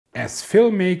As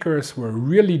filmmakers, we're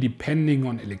really depending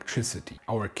on electricity.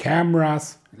 Our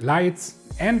cameras, lights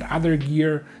and other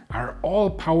gear are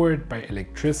all powered by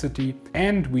electricity,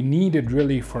 and we need it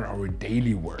really for our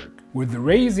daily work. With the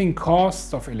rising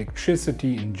costs of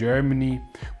electricity in Germany,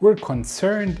 we're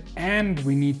concerned and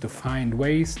we need to find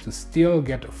ways to still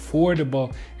get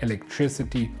affordable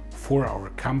electricity for our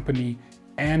company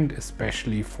and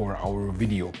especially for our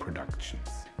video productions.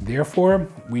 Therefore,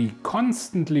 we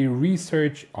constantly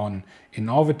research on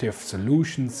innovative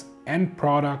solutions and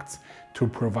products to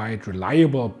provide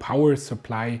reliable power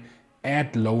supply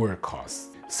at lower costs,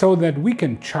 so that we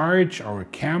can charge our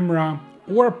camera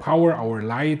or power our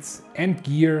lights and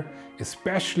gear,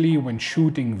 especially when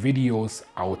shooting videos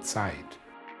outside.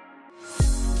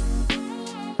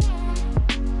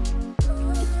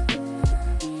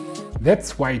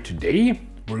 That's why today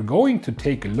we're going to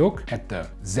take a look at the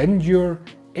Zendure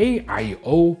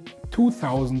AIO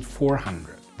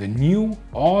 2400, the new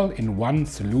all-in-one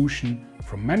solution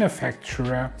from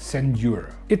manufacturer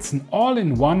Zendure. It's an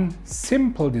all-in-one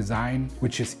simple design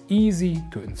which is easy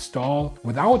to install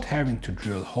without having to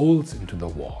drill holes into the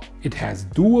wall. It has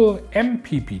dual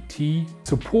MPPT,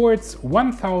 supports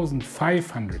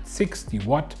 1560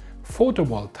 watt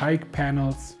photovoltaic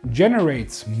panels,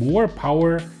 generates more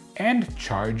power and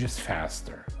charges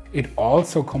faster. It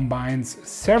also combines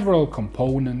several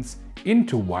components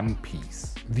into one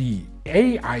piece. The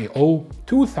AIO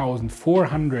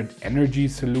 2400 energy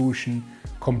solution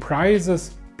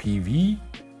comprises PV,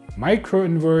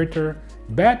 microinverter,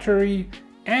 battery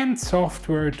and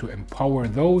software to empower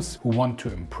those who want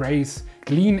to embrace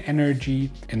clean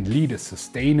energy and lead a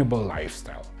sustainable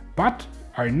lifestyle, but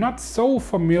are not so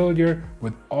familiar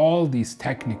with all these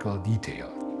technical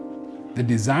details. The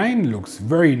design looks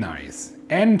very nice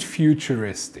and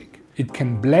futuristic. It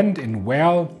can blend in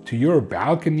well to your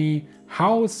balcony,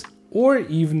 house or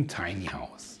even tiny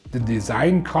house. The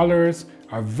design colors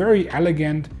are very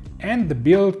elegant and the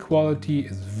build quality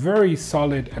is very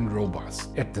solid and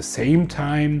robust. At the same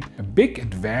time, a big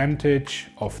advantage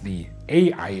of the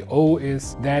AIO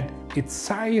is that its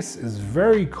size is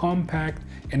very compact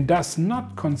and does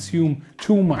not consume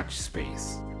too much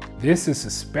space. This is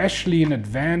especially an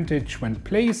advantage when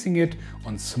placing it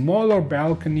on smaller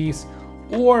balconies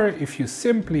or if you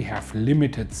simply have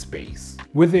limited space.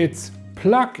 With its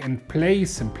plug-and-play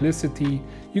simplicity,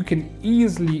 you can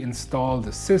easily install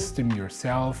the system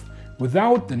yourself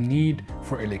without the need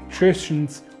for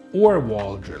electricians or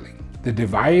wall drilling. The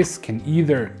device can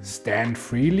either stand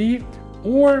freely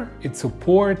or it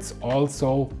supports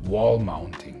also wall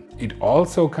mounting. It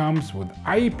also comes with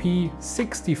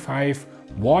IP65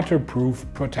 waterproof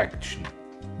protection.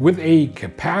 With a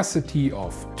capacity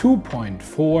of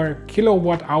 2.4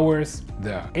 kilowatt hours,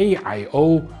 the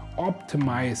AIO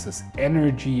optimizes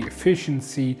energy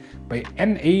efficiency by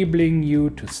enabling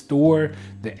you to store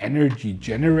the energy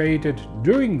generated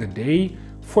during the day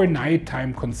for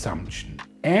nighttime consumption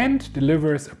and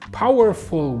delivers a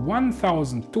powerful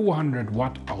 1200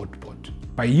 watt output.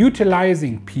 By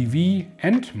utilizing PV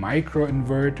and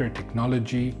microinverter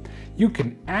technology, you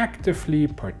can actively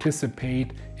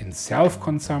participate in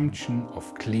self-consumption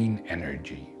of clean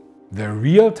energy. The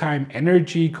real-time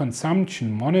energy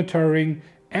consumption monitoring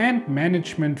and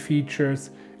management features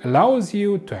allows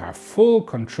you to have full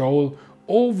control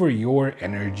over your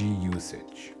energy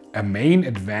usage. A main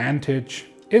advantage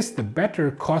is the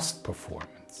better cost performance.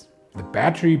 The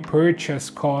battery purchase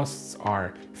costs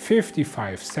are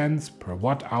 55 cents per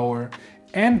watt hour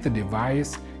and the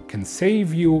device can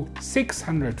save you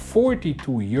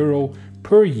 642 euro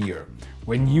per year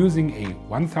when using a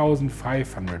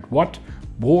 1500 watt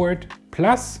board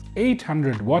plus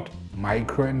 800 watt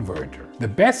microinverter. The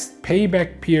best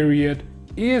payback period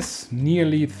is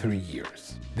nearly 3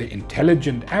 years. The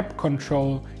intelligent app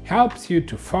control helps you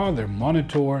to further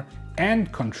monitor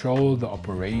and control the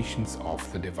operations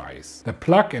of the device. The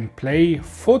plug-and-play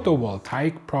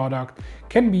photovoltaic product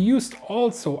can be used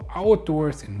also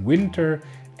outdoors in winter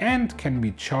and can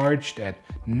be charged at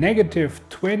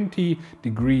 -20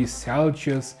 degrees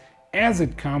Celsius, as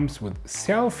it comes with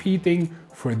self-heating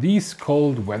for these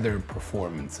cold weather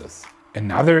performances.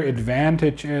 Another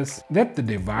advantage is that the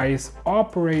device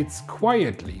operates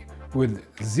quietly with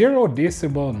 0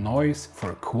 decibel noise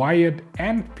for quiet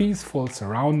and peaceful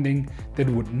surrounding that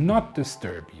would not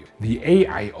disturb you. The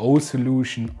AIO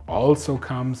solution also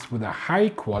comes with a high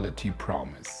quality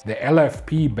promise. The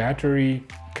LFP battery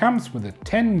comes with a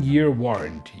 10-year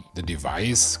warranty. The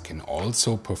device can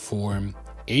also perform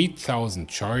 8000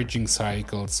 charging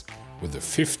cycles with a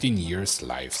 15 years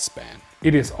lifespan.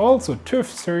 It is also TÜV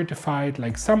certified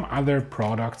like some other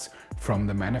products from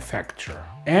the manufacturer,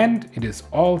 and it is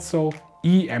also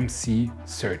EMC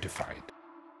certified.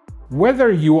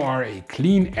 Whether you are a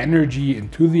clean energy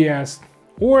enthusiast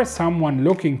or someone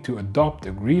looking to adopt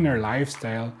a greener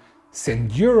lifestyle,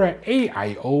 Zendure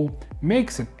AIO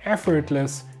makes it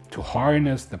effortless to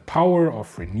harness the power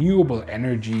of renewable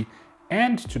energy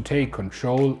and to take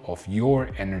control of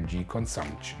your energy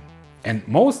consumption. And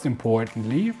most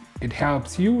importantly, it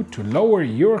helps you to lower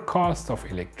your cost of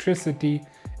electricity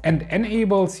and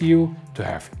enables you to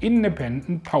have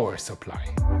independent power supply.